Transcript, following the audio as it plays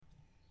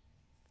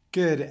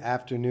Good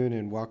afternoon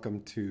and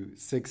welcome to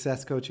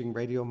Success Coaching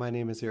Radio. My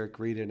name is Eric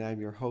Reed and I'm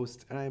your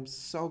host, and I'm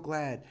so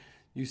glad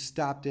you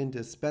stopped in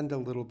to spend a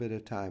little bit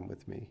of time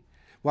with me.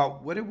 Well,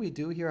 what do we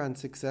do here on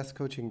Success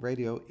Coaching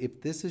Radio?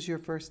 If this is your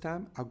first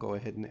time, I'll go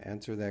ahead and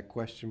answer that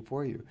question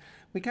for you.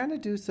 We kind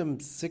of do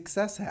some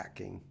success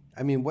hacking.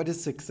 What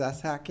is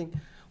success hacking?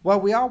 Well,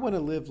 we all want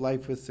to live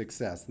life with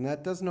success, and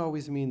that doesn't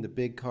always mean the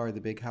big car, the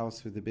big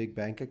house, or the big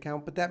bank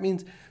account, but that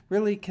means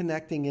really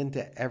connecting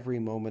into every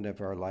moment of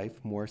our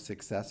life more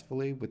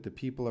successfully with the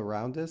people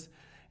around us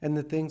and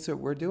the things that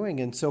we're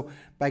doing. And so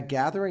by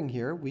gathering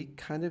here, we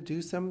kind of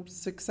do some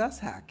success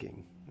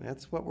hacking.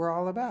 That's what we're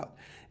all about.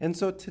 And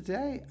so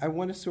today, I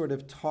want to sort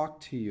of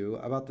talk to you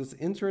about this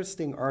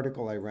interesting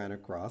article I ran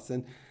across,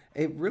 and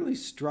it really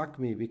struck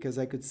me because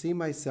I could see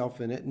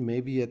myself in it, and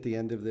maybe at the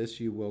end of this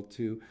you will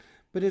too.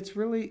 But it's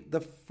really the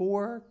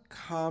 4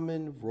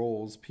 common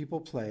roles people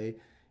play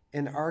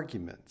in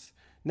arguments.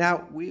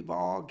 Now, we've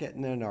all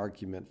gotten in an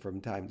argument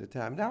from time to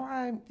time.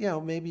 Now,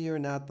 maybe you're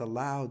not the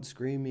loud,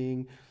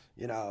 screaming,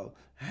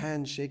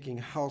 handshaking,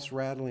 house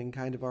rattling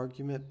kind of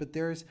argument, but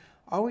there's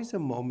always a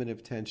moment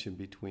of tension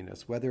between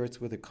us, whether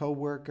it's with a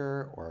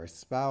coworker or a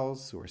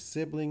spouse or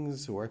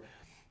siblings or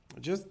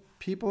just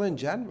people in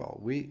general.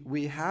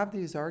 We have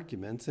these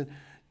arguments, and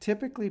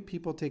typically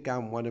people take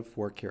on one of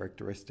 4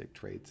 characteristic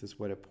traits, is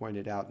what it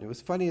pointed out. And it was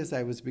funny, as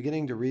I was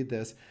beginning to read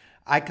this,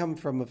 I come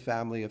from a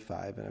family of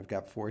 5 and I've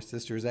got 4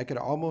 sisters. I could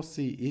almost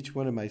see each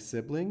one of my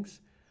siblings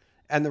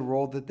and the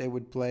role that they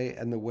would play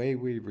and the way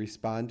we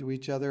respond to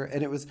each other.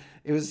 And it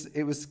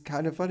was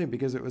kind of funny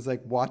because it was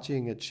like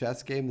watching a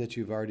chess game that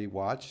you've already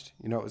watched.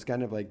 It was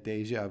kind of like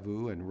deja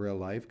vu in real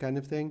life kind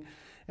of thing.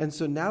 And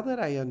so now that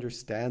I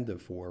understand the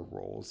 4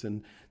 roles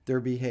and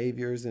their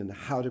behaviors and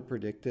how to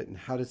predict it and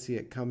how to see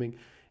it coming,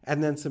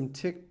 and then some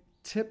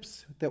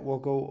tips that we'll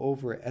go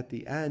over at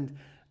the end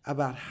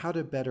about how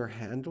to better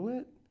handle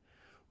it,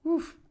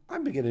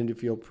 I'm beginning to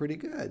feel pretty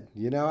good.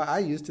 I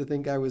used to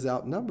think I was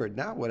outnumbered.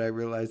 Now what I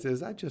realize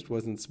is I just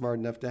wasn't smart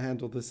enough to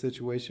handle the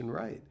situation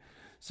right.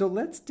 So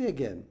let's dig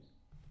in.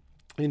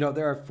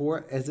 There are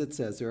 4, as it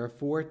says, there are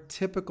 4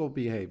 typical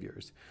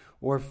behaviors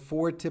or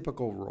 4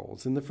 typical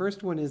roles. And the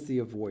first one is the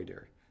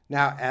avoider.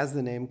 Now, as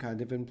the name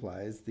kind of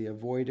implies, the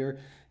avoider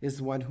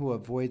is one who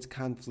avoids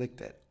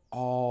conflict at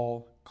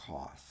all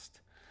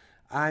cost.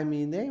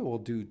 They will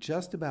do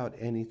just about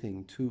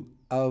anything to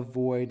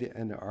avoid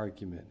an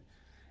argument.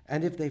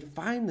 And if they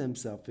find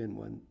themselves in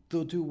one,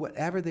 they'll do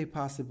whatever they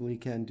possibly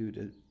can do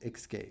to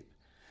escape.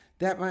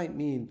 That might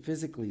mean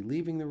physically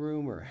leaving the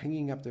room or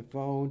hanging up the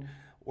phone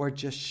or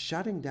just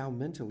shutting down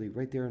mentally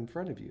right there in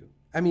front of you.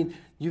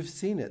 You've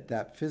seen it,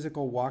 that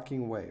physical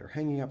walking away or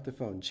hanging up the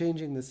phone,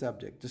 changing the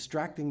subject,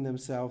 distracting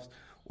themselves,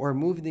 or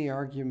moving the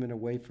argument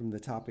away from the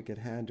topic at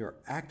hand, or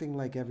acting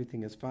like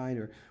everything is fine,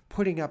 or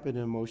putting up an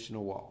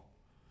emotional wall.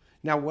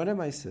 Now, one of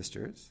my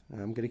sisters,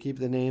 I'm going to keep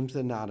the names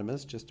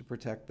anonymous just to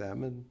protect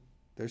them and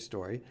their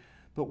story,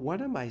 but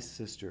one of my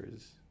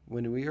sisters,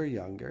 when we were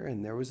younger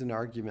and there was an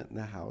argument in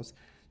the house,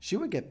 she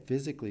would get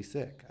physically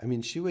sick.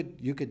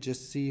 You could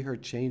just see her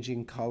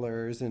changing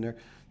colors and her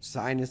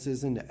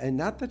sinuses, and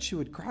not that she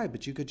would cry,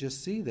 but you could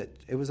just see that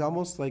it was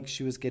almost like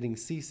she was getting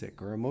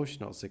seasick or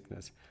emotional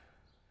sickness.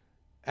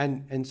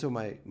 And so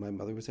my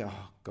mother would say,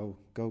 go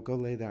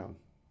lay down.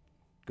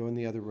 Go in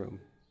the other room.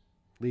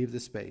 Leave the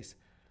space.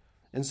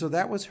 And so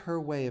that was her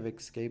way of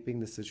escaping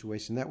the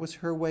situation. That was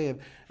her way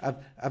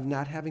of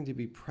not having to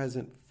be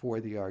present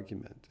for the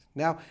argument.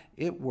 Now,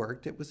 it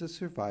worked. It was a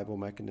survival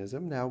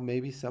mechanism. Now,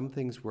 maybe some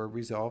things were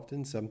resolved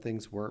and some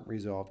things weren't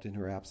resolved in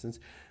her absence,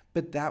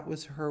 but that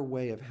was her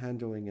way of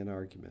handling an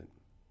argument.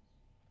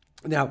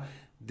 Now,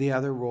 the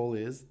other role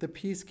is the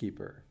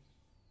peacekeeper.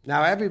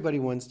 Now, everybody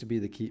wants to be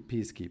the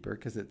peacekeeper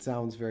because it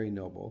sounds very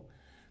noble.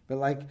 But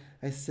like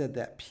I said,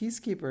 that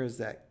peacekeeper is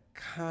that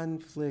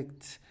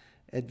conflict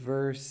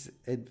adverse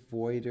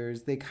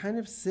avoiders. They kind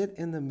of sit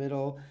in the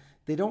middle.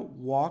 They don't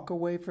walk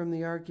away from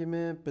the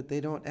argument, but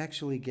they don't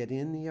actually get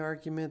in the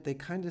argument. They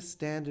kind of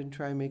stand and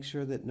try and make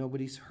sure that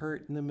nobody's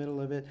hurt in the middle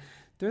of it.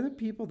 They're the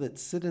people that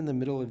sit in the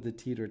middle of the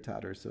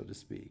teeter-totter, so to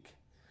speak.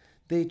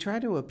 They try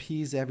to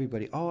appease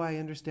everybody. Oh, I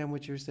understand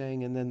what you're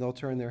saying. And then they'll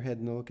turn their head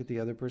and they'll look at the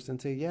other person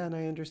and say, yeah, and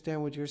I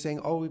understand what you're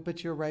saying. Oh,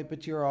 but you're right,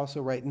 but you're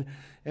also right.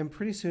 And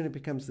pretty soon it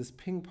becomes this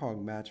ping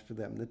pong match for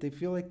them, that they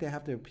feel like they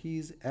have to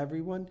appease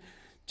everyone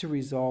to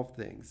resolve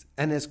things,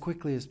 and as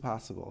quickly as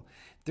possible.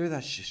 They're that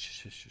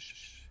hush,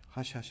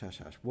 hush, hush,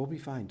 hush. We'll be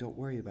fine. Don't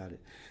worry about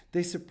it.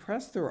 They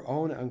suppress their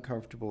own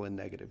uncomfortable and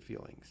negative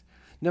feelings.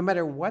 No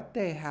matter what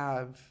they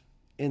have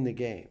in the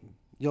game,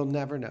 you'll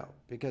never know,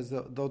 because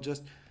they'll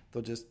just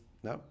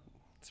no.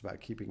 It's about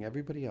keeping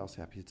everybody else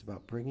happy. It's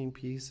about bringing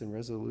peace and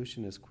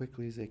resolution as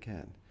quickly as they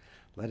can.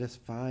 Let us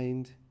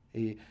find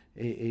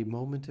a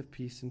moment of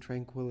peace and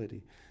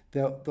tranquility.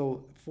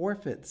 They'll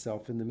forfeit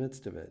self in the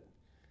midst of it.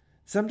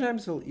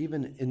 Sometimes they'll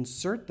even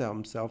insert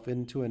themselves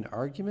into an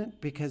argument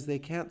because they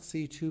can't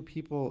see two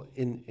people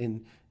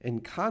in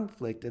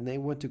conflict, and they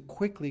want to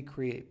quickly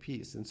create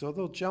peace. And so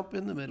they'll jump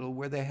in the middle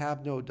where they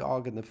have no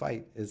dog in the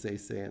fight, as they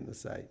say in the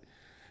site.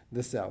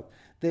 the South.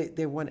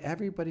 They want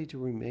everybody to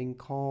remain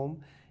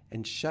calm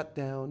and shut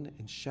down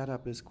and shut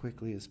up as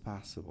quickly as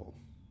possible.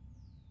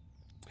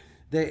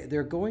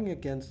 They're going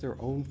against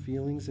their own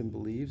feelings and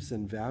beliefs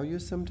and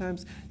values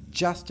sometimes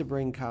just to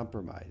bring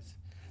compromise.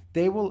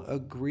 They will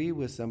agree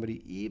with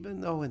somebody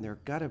even though in their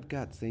gut of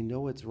guts they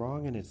know it's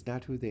wrong and it's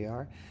not who they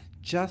are,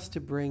 just to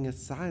bring a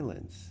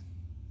silence.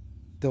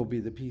 They'll be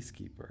the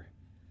peacekeeper.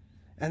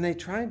 And they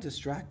try and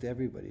distract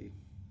everybody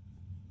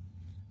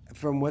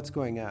from what's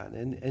going on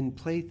and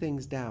play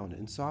things down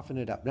and soften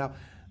it up. Now,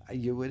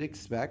 you would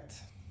expect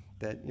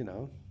that,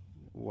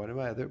 one or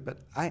my other,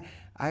 but I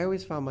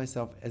always found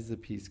myself as the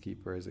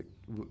peacekeeper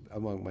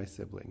among my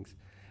siblings.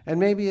 And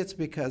maybe it's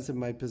because of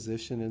my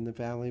position in the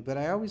family, but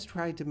I always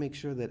tried to make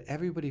sure that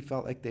everybody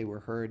felt like they were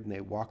heard and they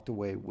walked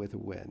away with a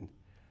win.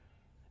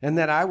 And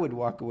that I would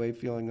walk away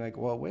feeling like,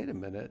 well, wait a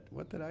minute,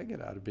 what did I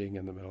get out of being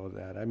in the middle of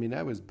that? I mean,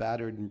 I was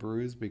battered and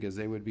bruised because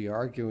they would be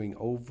arguing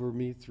over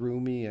me, through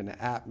me, and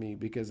at me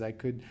because I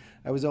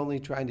was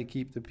only trying to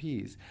keep the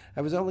peace.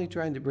 I was only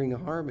trying to bring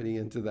harmony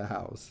into the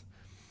house.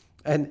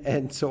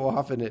 And so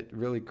often it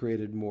really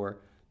created more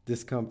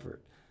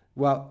discomfort.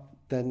 Well,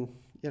 then,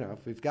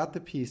 if we've got the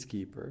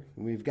peacekeeper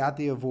and we've got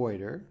the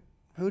avoider,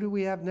 who do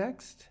we have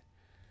next?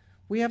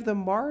 We have the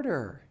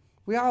martyr.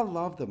 We all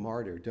love the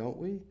martyr, don't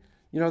we?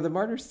 The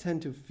martyrs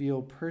tend to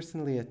feel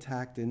personally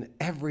attacked in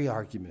every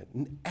argument,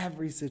 in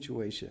every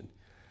situation,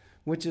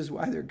 which is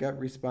why their gut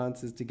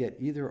response is to get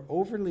either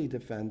overly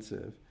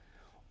defensive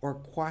or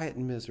quiet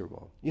and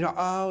miserable.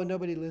 Oh,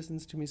 nobody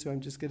listens to me, so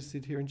I'm just going to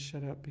sit here and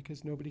shut up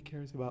because nobody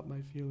cares about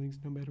my feelings.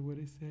 No matter what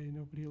I say,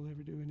 nobody will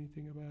ever do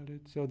anything about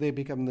it. So they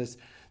become this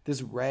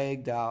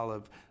rag doll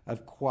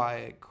of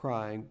quiet,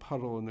 crying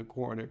puddle in the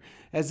corner,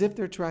 as if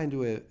they're trying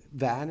to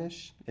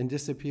vanish and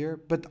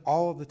disappear, but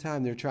all the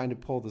time they're trying to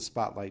pull the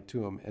spotlight to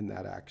them in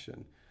that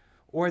action.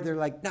 Or they're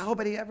like,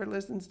 nobody ever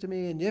listens to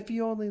me, and if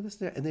you only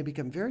listen, and they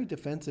become very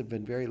defensive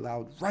and very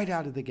loud right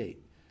out of the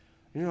gate.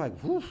 And you're like,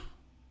 whew.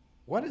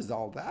 What is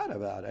all that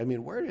about? I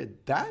mean, where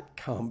did that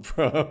come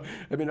from?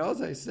 I mean,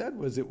 all I said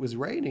was it was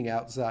raining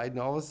outside,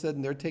 and all of a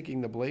sudden they're taking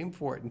the blame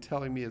for it and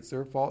telling me it's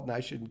their fault and I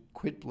should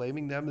quit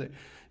blaming them.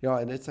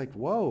 And it's like,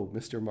 whoa,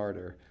 Mr.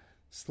 Martyr,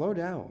 slow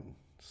down,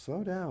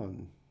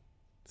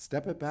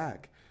 step it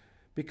back.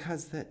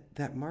 Because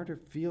that martyr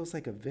feels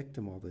like a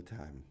victim all the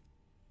time,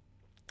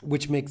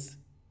 which makes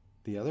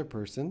the other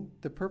person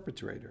the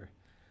perpetrator.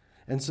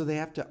 And so they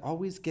have to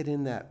always get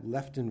in that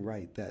left and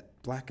right,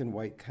 that black and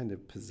white kind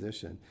of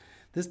position.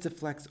 This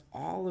deflects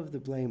all of the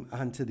blame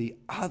onto the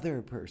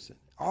other person.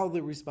 All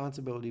the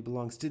responsibility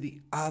belongs to the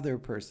other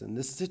person,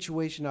 the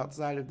situation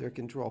outside of their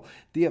control,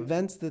 the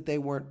events that they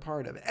weren't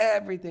part of.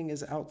 Everything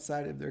is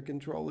outside of their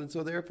control. And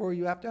so therefore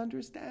you have to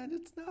understand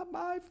it's not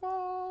my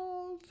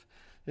fault.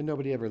 And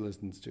nobody ever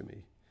listens to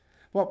me.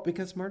 Well,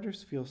 because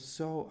martyrs feel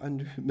so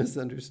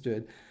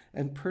misunderstood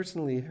and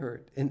personally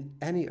hurt in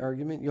any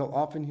argument, you'll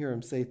often hear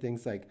them say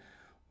things like,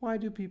 why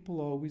do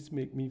people always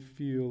make me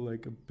feel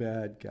like a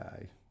bad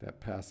guy? That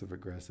passive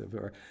aggressive.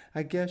 Or,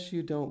 I guess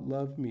you don't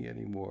love me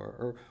anymore.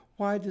 Or,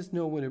 why does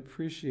no one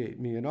appreciate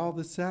me and all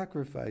the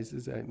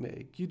sacrifices I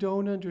make? You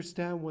don't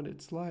understand what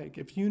it's like.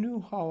 If you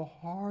knew how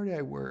hard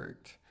I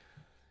worked.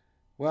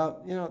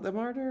 Well, the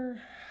martyr,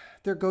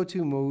 their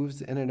go-to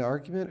moves in an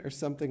argument are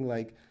something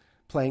like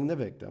playing the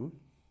victim,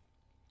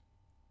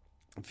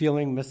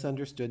 feeling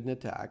misunderstood and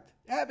attacked.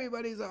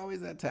 Everybody's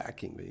always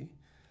attacking me.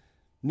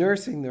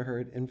 Nursing the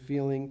hurt and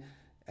feeling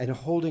and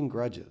holding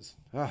grudges.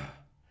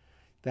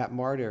 That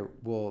martyr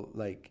will,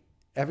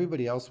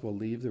 everybody else will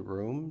leave the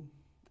room,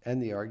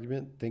 end the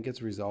argument, think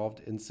it's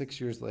resolved, and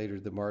 6 years later,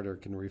 the martyr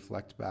can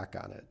reflect back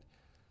on it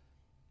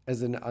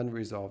as an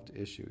unresolved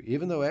issue.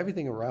 Even though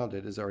everything around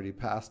it is already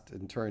passed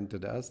and turned to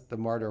dust, the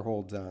martyr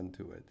holds on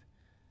to it.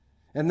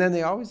 And then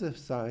they always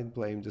assign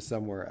blame to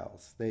somewhere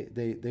else.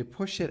 They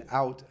push it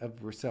out of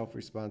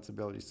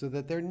self-responsibility so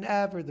that they're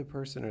never the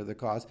person or the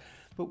cause.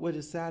 But what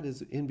is sad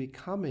is in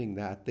becoming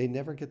that, they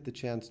never get the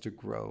chance to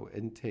grow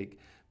and take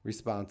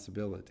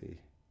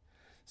responsibility.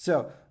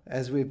 So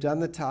as we've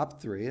done the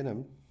top three,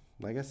 and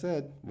like I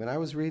said, when I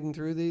was reading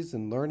through these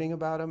and learning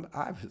about them,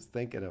 I was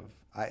thinking of,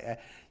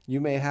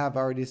 you may have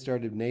already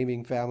started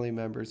naming family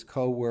members,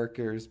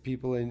 co-workers,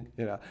 people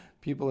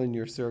in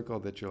your circle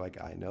that you're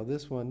like, I know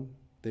this one,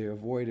 the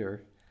avoider.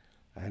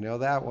 I know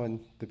that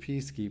one, the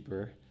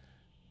peacekeeper.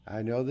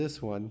 I know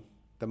this one,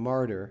 the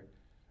martyr.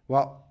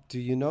 Well, do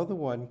you know the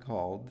one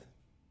called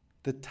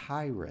the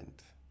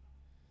tyrant?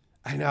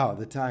 I know,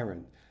 the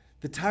tyrant.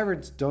 The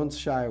tyrants don't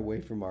shy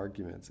away from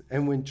arguments.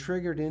 And when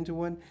triggered into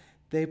one,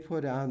 they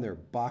put on their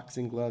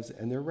boxing gloves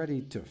and they're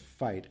ready to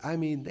fight. I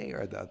mean, they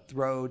are the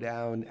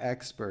throwdown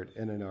expert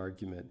in an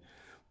argument.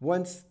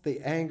 Once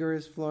the anger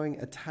is flowing,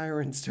 a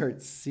tyrant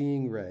starts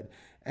seeing red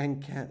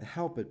and can't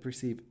help but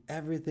perceive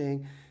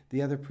everything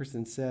the other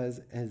person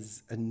says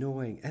as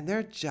annoying. And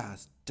they're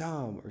just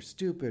dumb or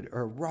stupid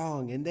or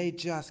wrong. And they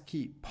just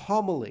keep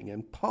pummeling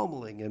and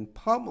pummeling and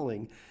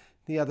pummeling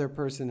the other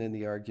person in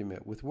the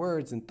argument with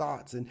words and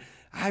thoughts. And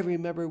I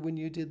remember when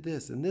you did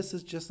this, and this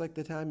is just like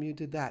the time you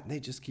did that. And they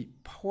just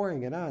keep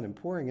pouring it on and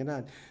pouring it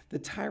on. The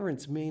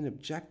tyrant's main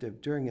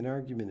objective during an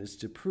argument is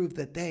to prove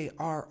that they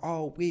are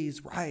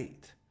always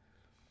right,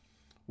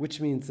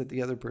 which means that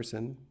the other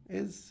person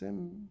is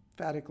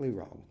emphatically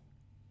wrong.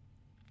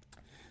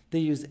 They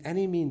use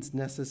any means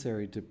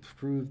necessary to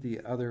prove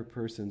the other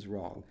person's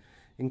wrong,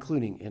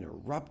 including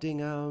interrupting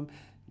them,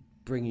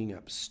 bringing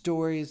up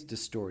stories,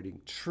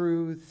 distorting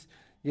truth,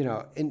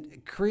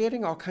 and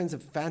creating all kinds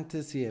of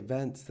fantasy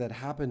events that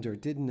happened or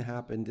didn't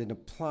happen and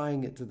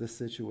applying it to the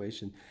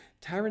situation.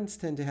 Tyrants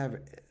tend to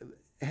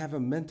have a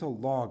mental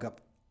log of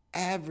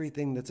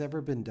everything that's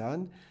ever been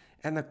done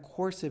and the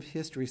course of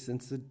history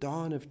since the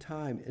dawn of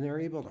time, and are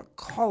able to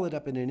call it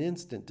up in an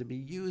instant to be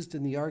used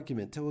in the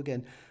argument to,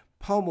 again,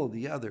 pummel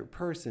the other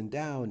person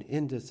down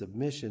into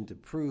submission to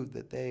prove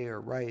that they are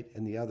right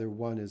and the other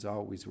one is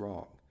always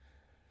wrong.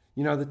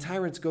 The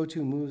tyrant's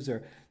go-to moves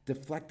are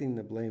deflecting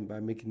the blame by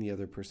making the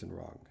other person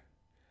wrong,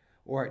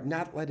 or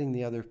not letting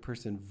the other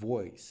person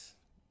voice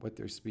what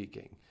they're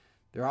speaking.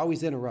 They're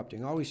always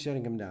interrupting, always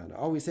shutting them down,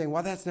 always saying,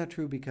 well, that's not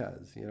true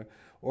because,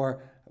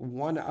 or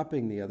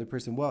one-upping the other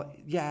person. Well,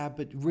 yeah,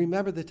 but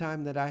remember the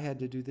time that I had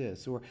to do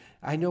this, or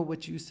I know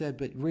what you said,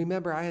 but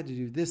remember I had to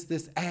do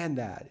this, and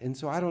that, and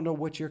so I don't know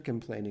what you're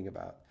complaining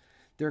about.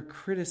 They're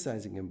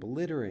criticizing and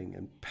belittling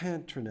and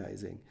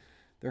patronizing.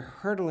 They're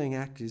hurtling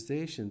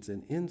accusations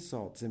and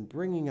insults and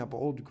bringing up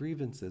old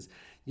grievances.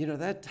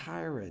 That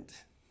tyrant,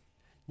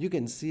 you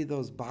can see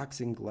those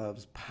boxing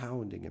gloves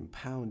pounding and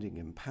pounding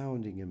and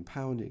pounding and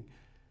pounding.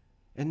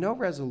 And no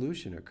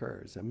resolution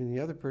occurs. The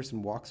other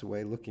person walks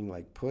away looking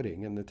like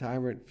pudding, and the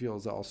tyrant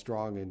feels all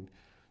strong and,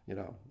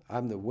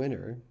 I'm the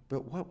winner.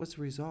 But what was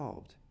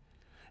resolved?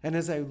 And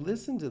as I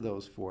listened to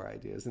those 4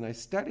 ideas and I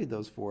studied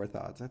those 4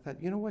 thoughts, I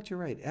thought, you know what, you're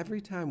right.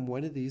 Every time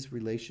one of these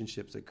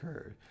relationships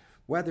occur,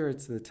 whether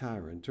it's the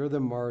tyrant or the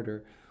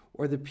martyr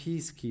or the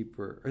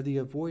peacekeeper or the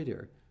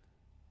avoider,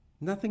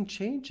 nothing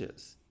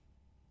changes.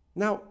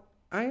 Now,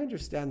 I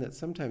understand that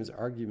sometimes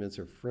arguments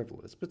are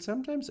frivolous, but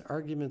sometimes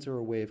arguments are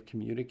a way of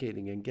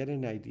communicating and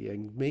getting an idea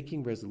and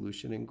making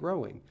resolution and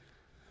growing.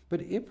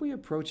 But if we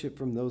approach it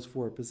from those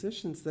 4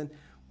 positions, then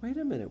wait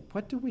a minute,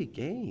 what do we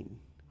gain?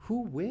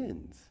 Who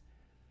wins?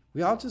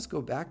 We all just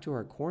go back to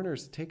our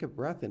corners, take a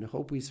breath, and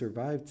hope we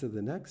survive to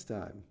the next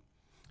time.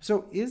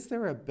 So is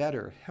there a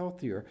better,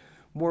 healthier,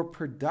 more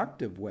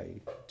productive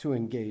way to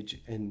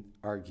engage in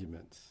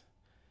arguments?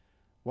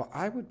 Well,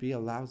 I would be a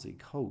lousy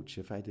coach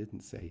if I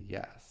didn't say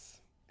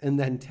yes and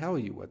then tell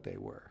you what they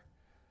were.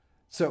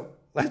 So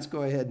let's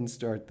go ahead and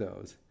start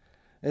those.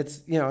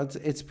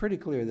 It's pretty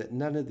clear that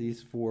none of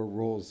these 4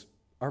 roles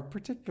are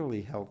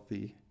particularly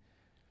healthy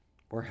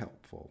or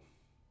helpful.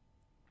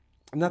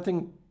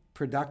 Nothing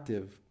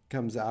productive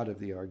comes out of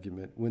the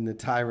argument when the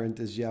tyrant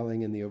is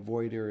yelling and the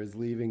avoider is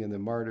leaving and the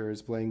martyr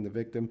is playing the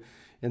victim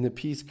and the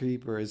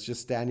peacekeeper is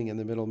just standing in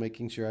the middle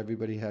making sure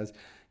everybody has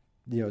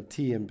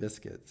tea and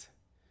biscuits.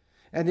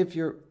 And if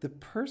you're the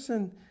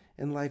person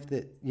in life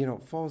that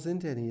falls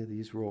into any of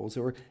these roles,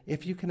 or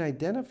if you can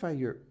identify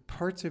your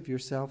parts of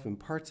yourself and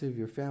parts of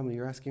your family,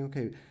 you're asking,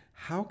 okay,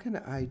 how can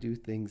I do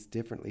things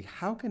differently?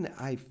 How can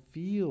I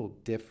feel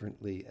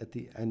differently at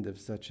the end of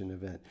such an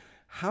event?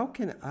 How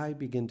can I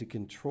begin to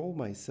control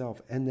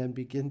myself and then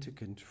begin to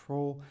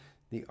control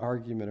the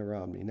argument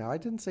around me? Now, I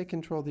didn't say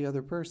control the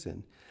other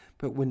person,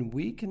 but when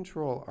we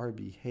control our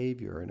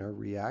behavior and our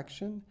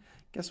reaction,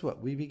 guess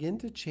what? We begin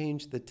to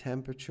change the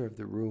temperature of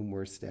the room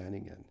we're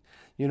standing in.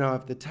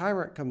 If the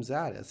tyrant comes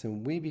at us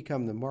and we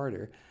become the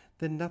martyr,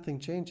 then nothing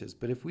changes.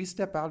 But if we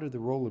step out of the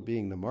role of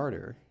being the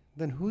martyr,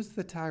 then who's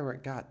the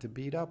tyrant got to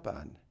beat up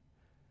on?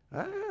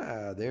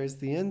 There's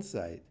the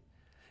insight.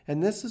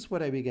 And this is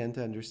what I began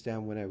to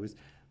understand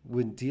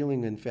when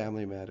dealing in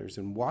family matters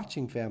and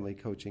watching family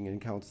coaching and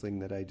counseling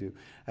that I do.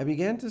 I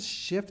began to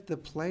shift the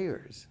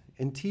players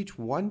and teach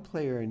one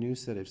player a new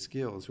set of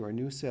skills or a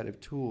new set of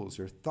tools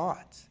or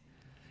thoughts.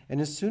 And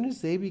as soon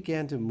as they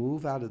began to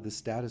move out of the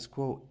status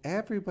quo,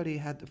 everybody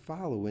had to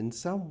follow in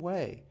some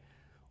way,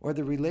 or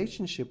the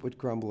relationship would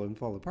crumble and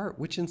fall apart,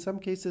 which in some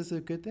cases is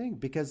a good thing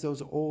because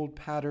those old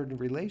patterned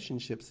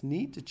relationships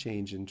need to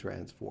change and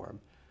transform.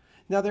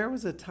 Now, there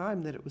was a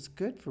time that it was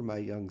good for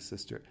my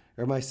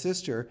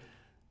sister,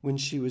 when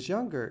she was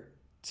younger,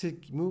 to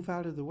move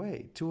out of the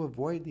way, to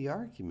avoid the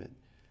argument.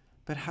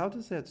 But how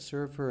does that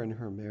serve her in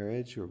her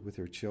marriage or with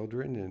her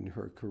children and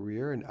her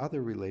career and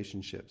other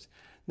relationships?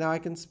 Now, I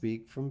can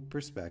speak from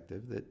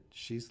perspective that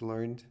she's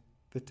learned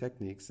the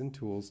techniques and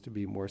tools to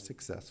be more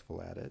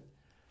successful at it.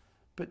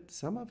 But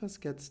some of us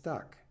get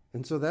stuck.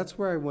 And so that's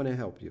where I want to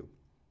help you.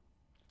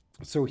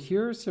 So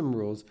here are some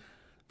rules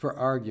for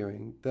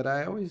arguing that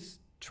I always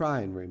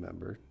try and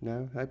remember.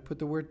 Now, I put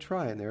the word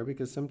try in there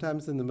because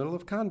sometimes in the middle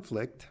of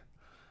conflict,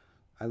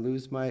 I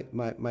lose my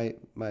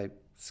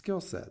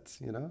skill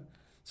sets,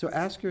 So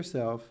ask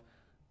yourself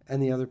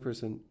and the other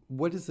person,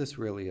 what is this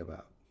really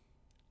about?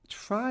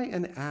 Try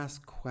and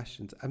ask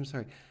questions. I'm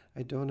sorry,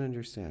 I don't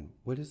understand.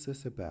 What is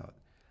this about?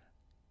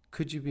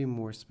 Could you be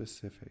more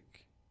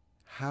specific?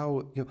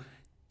 how,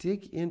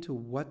 dig into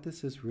what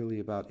this is really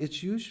about.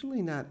 It's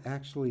usually not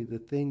actually the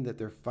thing that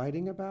they're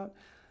fighting about,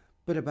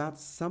 but about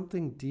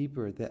something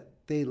deeper that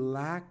they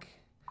lack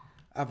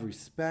of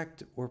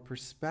respect or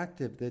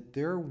perspective that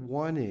they're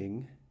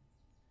wanting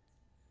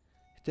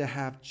to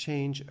have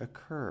change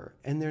occur.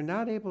 And they're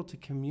not able to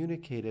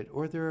communicate it,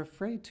 or they're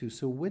afraid to.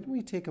 So when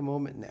we take a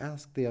moment and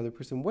ask the other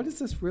person, what is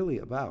this really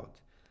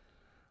about?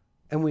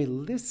 And we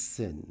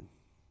listen,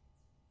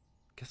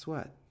 guess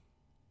what?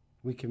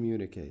 We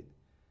communicate.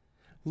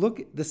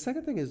 The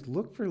second thing is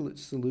look for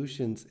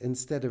solutions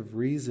instead of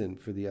reason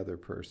for the other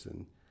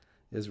person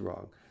is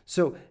wrong.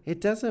 So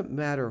it doesn't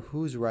matter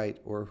who's right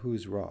or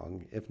who's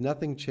wrong. If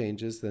nothing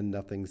changes, then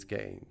nothing's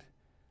gained.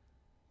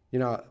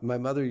 My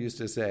mother used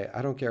to say,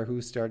 I don't care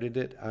who started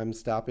it, I'm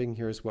stopping,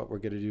 here's what we're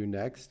going to do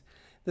next.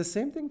 The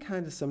same thing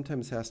kind of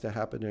sometimes has to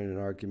happen in an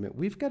argument.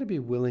 We've got to be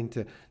willing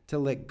to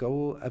let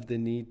go of the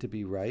need to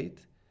be right,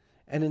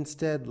 and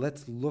instead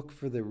let's look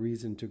for the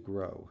reason to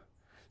grow.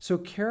 So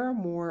care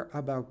more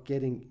about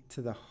getting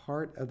to the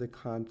heart of the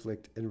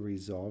conflict and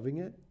resolving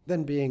it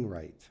than being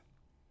right.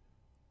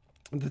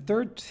 The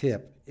third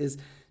tip is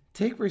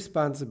take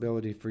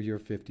responsibility for your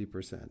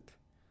 50%.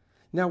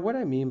 Now, what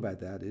I mean by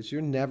that is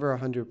you're never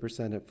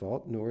 100% at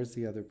fault, nor is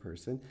the other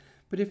person.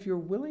 But if you're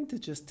willing to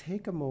just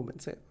take a moment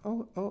and say,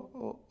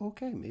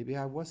 okay, maybe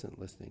I wasn't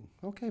listening.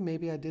 Okay,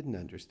 maybe I didn't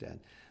understand.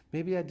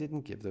 Maybe I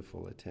didn't give the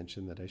full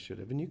attention that I should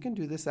have. And you can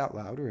do this out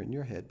loud or in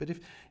your head. But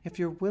if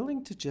you're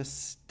willing to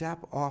just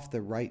step off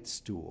the right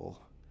stool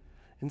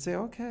and say,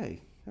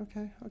 okay,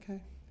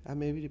 I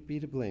may be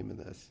to blame in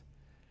this.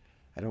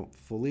 I don't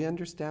fully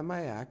understand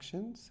my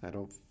actions. I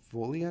don't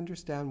fully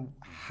understand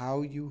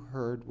how you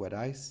heard what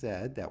I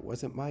said. That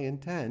wasn't my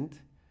intent.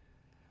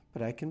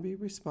 But I can be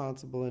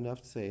responsible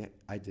enough to say,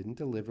 I didn't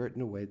deliver it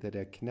in a way that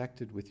I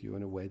connected with you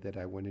in a way that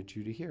I wanted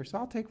you to hear. So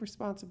I'll take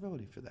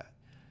responsibility for that.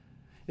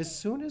 As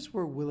soon as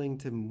we're willing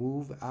to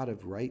move out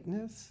of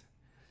rightness,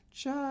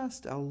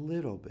 just a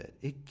little bit,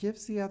 it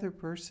gives the other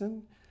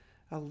person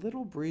a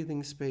little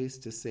breathing space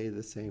to say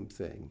the same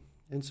thing.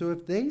 And so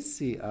if they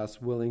see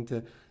us willing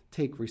to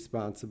take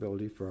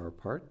responsibility for our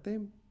part, they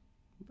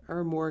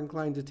are more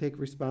inclined to take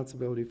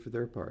responsibility for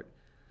their part.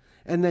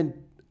 And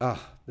then,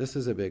 this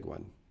is a big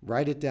one.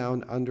 Write it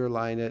down,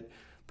 underline it,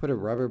 put a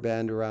rubber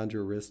band around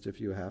your wrist if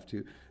you have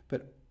to,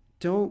 but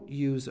don't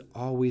use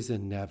always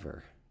and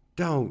never.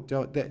 Don't.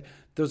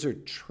 Those are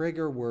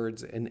trigger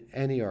words in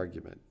any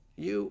argument.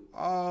 You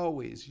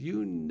always,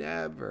 you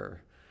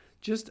never.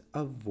 Just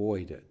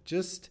avoid it.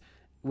 Just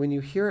when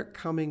you hear it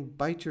coming,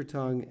 bite your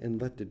tongue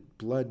and let the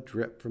blood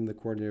drip from the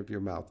corner of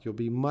your mouth. You'll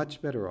be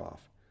much better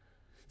off.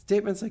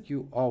 Statements like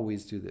you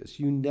always do this,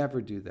 you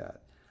never do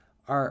that,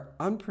 are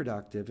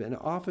unproductive and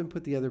often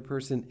put the other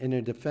person in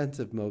a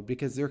defensive mode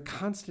because they're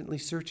constantly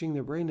searching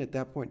their brain at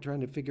that point,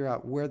 trying to figure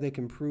out where they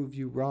can prove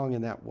you wrong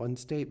in that one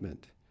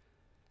statement.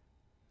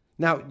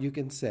 Now, you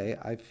can say,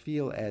 I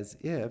feel as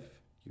if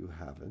you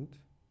haven't.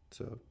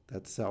 So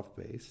that's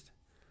self-based.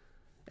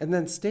 And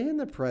then stay in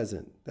the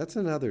present. That's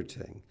another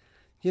thing.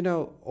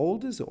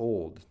 Old is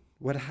old.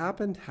 What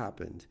happened,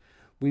 happened.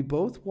 We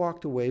both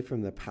walked away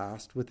from the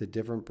past with a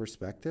different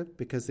perspective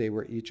because they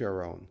were each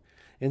our own.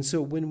 And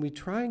so when we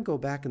try and go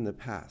back in the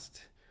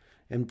past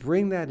and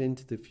bring that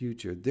into the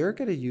future, they're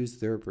going to use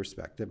their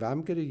perspective.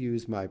 I'm going to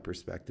use my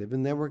perspective.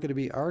 And then we're going to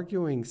be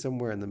arguing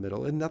somewhere in the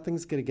middle and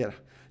nothing's going to get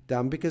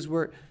done because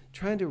we're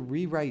trying to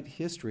rewrite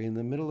history in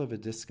the middle of a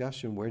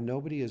discussion where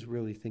nobody is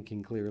really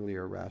thinking clearly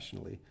or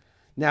rationally.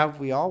 Now, if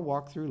we all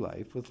walk through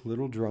life with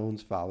little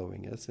drones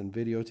following us and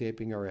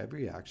videotaping our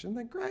every action,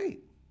 then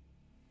great.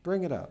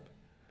 Bring it up.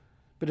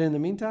 But in the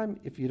meantime,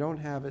 if you don't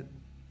have it,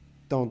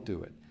 don't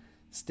do it.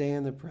 Stay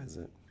in the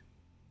present.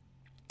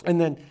 And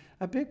then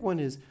a big one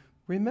is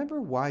remember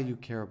why you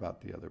care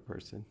about the other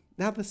person.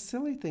 Now, the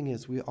silly thing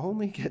is we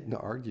only get into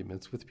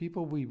arguments with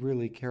people we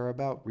really care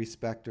about,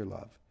 respect, or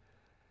love.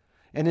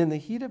 And in the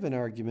heat of an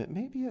argument,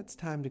 maybe it's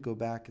time to go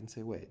back and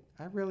say, wait,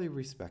 I really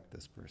respect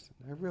this person.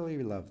 I really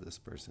love this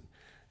person.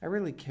 I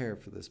really care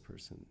for this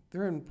person.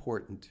 They're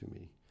important to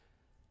me.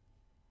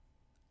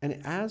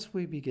 And as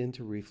we begin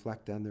to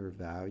reflect on their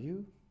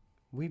value,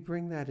 we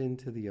bring that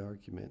into the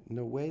argument in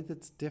a way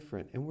that's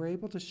different. And we're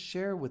able to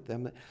share with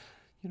them that,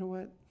 you know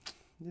what,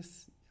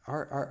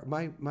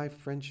 my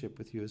friendship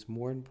with you is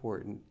more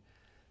important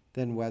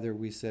than whether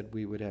we said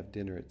we would have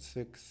dinner at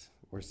 6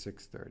 or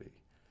 6:30.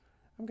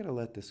 I'm going to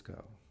let this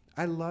go.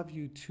 I love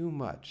you too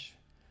much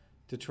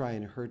to try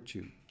and hurt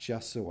you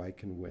just so I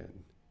can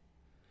win.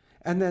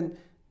 And then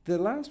the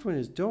last one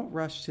is don't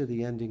rush to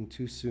the ending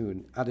too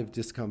soon out of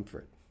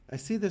discomfort. I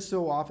see this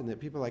so often that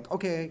people are like,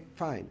 okay,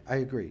 fine, I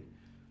agree.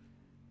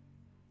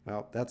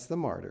 Well, that's the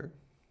martyr,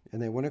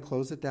 and they want to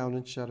close it down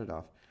and shut it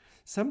off.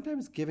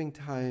 Sometimes giving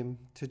time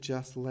to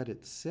just let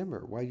it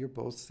simmer while you're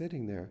both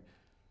sitting there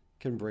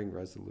can bring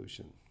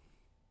resolution.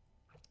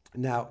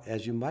 Now,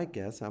 as you might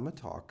guess, I'm a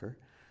talker.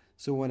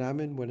 So when I'm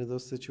in one of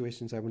those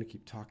situations, I want to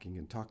keep talking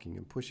and talking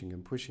and pushing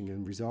and pushing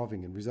and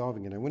resolving and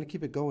resolving. And I want to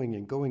keep it going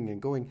and going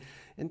and going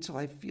until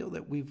I feel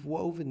that we've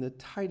woven the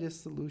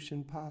tightest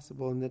solution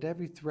possible and that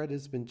every thread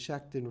has been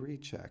checked and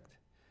rechecked.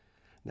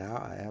 Now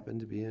I happen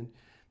to be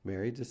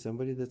married to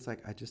somebody that's like,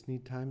 I just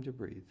need time to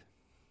breathe.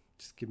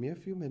 Just give me a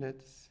few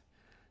minutes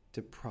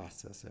to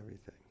process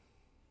everything.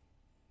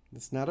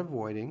 It's not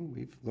avoiding.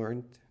 We've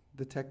learned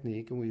the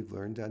technique and we've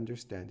learned to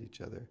understand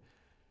each other.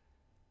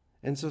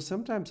 And so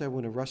sometimes I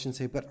want to rush and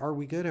say, but are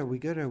we good? Are we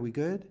good? Are we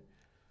good?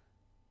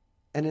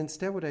 And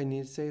instead what I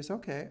need to say is,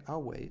 okay,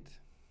 I'll wait.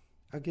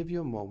 I'll give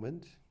you a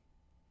moment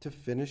to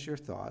finish your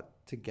thought,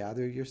 to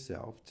gather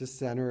yourself, to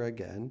center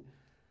again.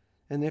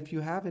 And if you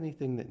have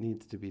anything that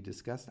needs to be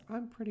discussed,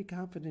 I'm pretty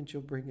confident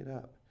you'll bring it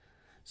up.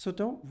 So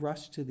don't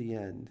rush to the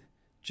end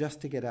just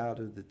to get out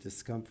of the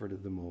discomfort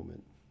of the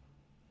moment.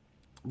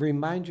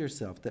 Remind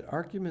yourself that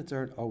arguments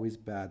aren't always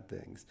bad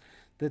things,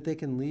 that they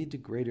can lead to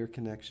greater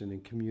connection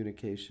and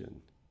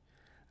communication.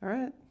 All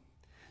right?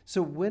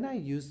 So when I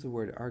use the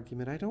word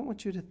argument, I don't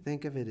want you to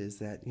think of it as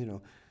that,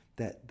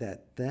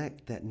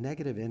 that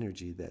negative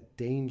energy, that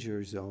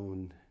danger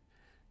zone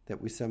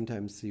that we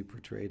sometimes see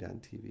portrayed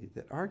on TV.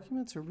 That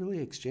arguments are really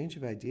exchange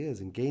of ideas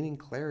and gaining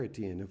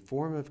clarity and a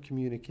form of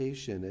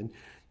communication. And,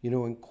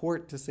 in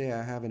court to say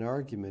I have an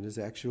argument is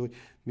actually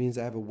means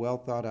I have a well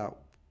thought out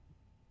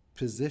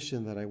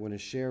position that I want to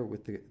share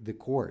with the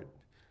court.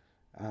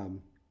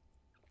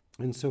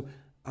 And so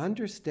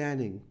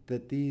understanding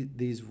that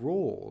these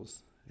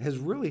roles has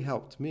really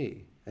helped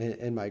me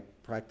in my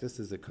practice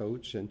as a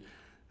coach. And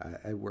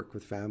I work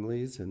with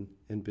families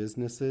and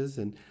businesses.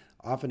 And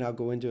often I'll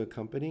go into a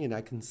company and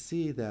I can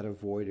see that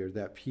avoider,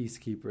 that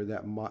peacekeeper,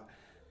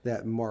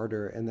 that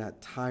martyr, and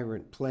that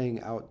tyrant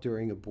playing out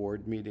during a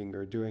board meeting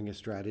or during a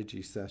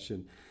strategy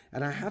session.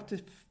 And I have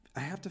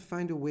to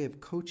find a way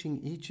of coaching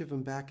each of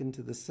them back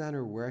into the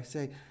center where I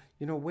say,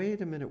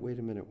 wait a minute.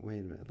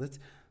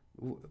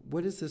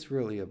 What is this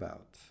really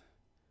about?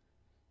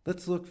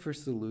 Let's look for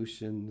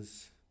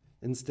solutions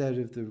instead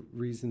of the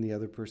reason the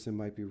other person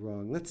might be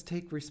wrong. Let's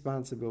take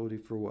responsibility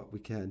for what we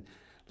can.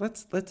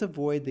 Let's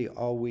avoid the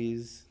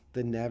always,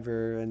 the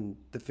never, and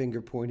the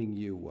finger pointing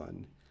you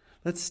one.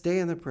 Let's stay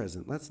in the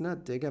present. Let's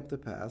not dig up the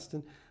past,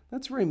 and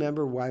let's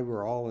remember why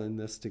we're all in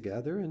this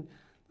together, and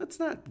let's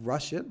not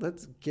rush it.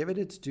 Let's give it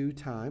its due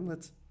time.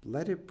 Let's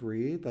let it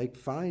breathe like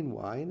fine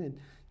wine and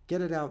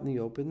get it out in the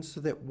open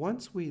so that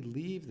once we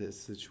leave this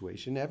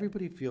situation,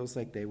 everybody feels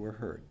like they were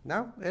heard.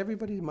 Now,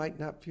 everybody might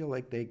not feel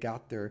like they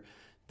got their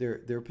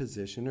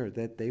position or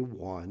that they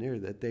won or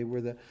that they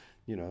were that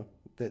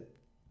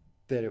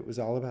it was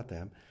all about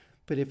them.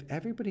 But if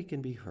everybody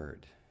can be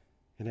heard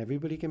and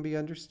everybody can be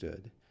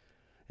understood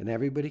and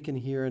everybody can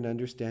hear and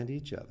understand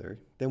each other,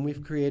 then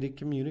we've created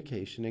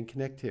communication and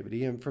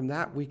connectivity, and from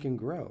that we can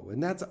grow.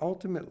 And that's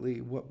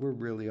ultimately what we're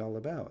really all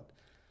about.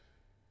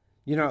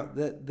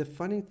 The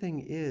funny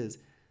thing is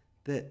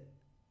that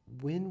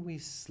when we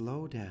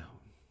slow down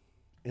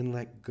and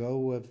let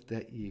go of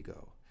the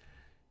ego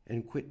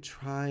and quit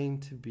trying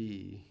to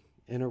be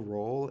in a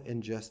role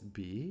and just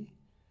be,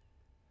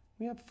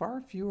 we have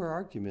far fewer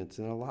arguments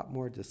and a lot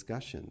more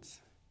discussions.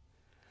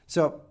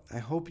 So I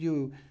hope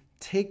you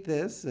take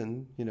this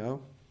and,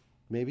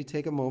 maybe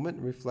take a moment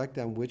and reflect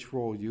on which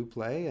role you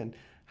play and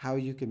how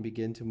you can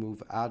begin to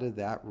move out of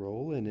that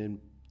role, and in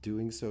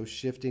doing so,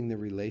 shifting the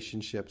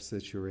relationships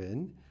that you're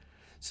in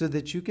so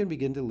that you can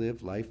begin to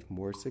live life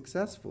more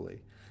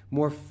successfully,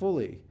 more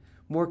fully,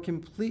 more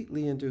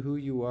completely into who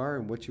you are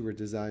and what you were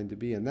designed to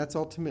be. And that's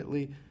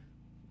ultimately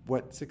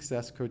what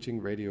Success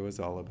Coaching Radio is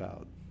all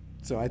about.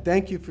 So I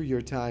thank you for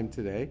your time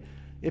today.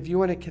 If you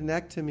want to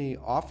connect to me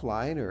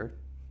offline, or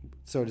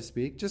so to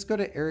speak, just go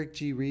to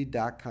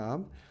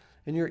ericgreed.com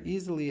and you're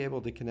easily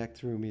able to connect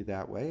through me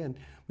that way. And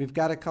we've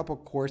got a couple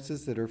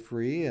courses that are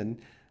free and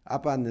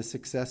up on the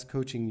Success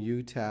Coaching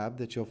U tab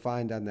that you'll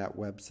find on that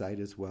website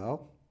as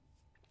well.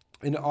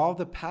 And all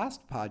the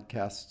past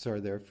podcasts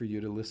are there for you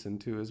to listen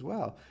to as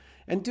well.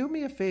 And do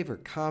me a favor,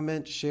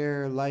 comment,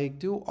 share, like,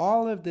 do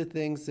all of the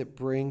things that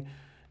bring,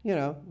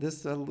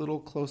 this a little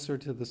closer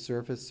to the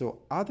surface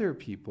so other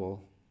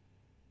people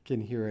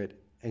can hear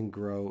it and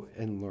grow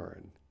and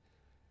learn.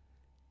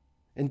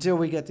 Until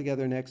we get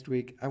together next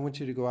week, I want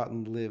you to go out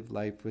and live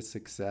life with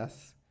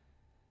success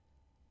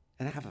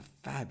and have a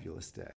fabulous day.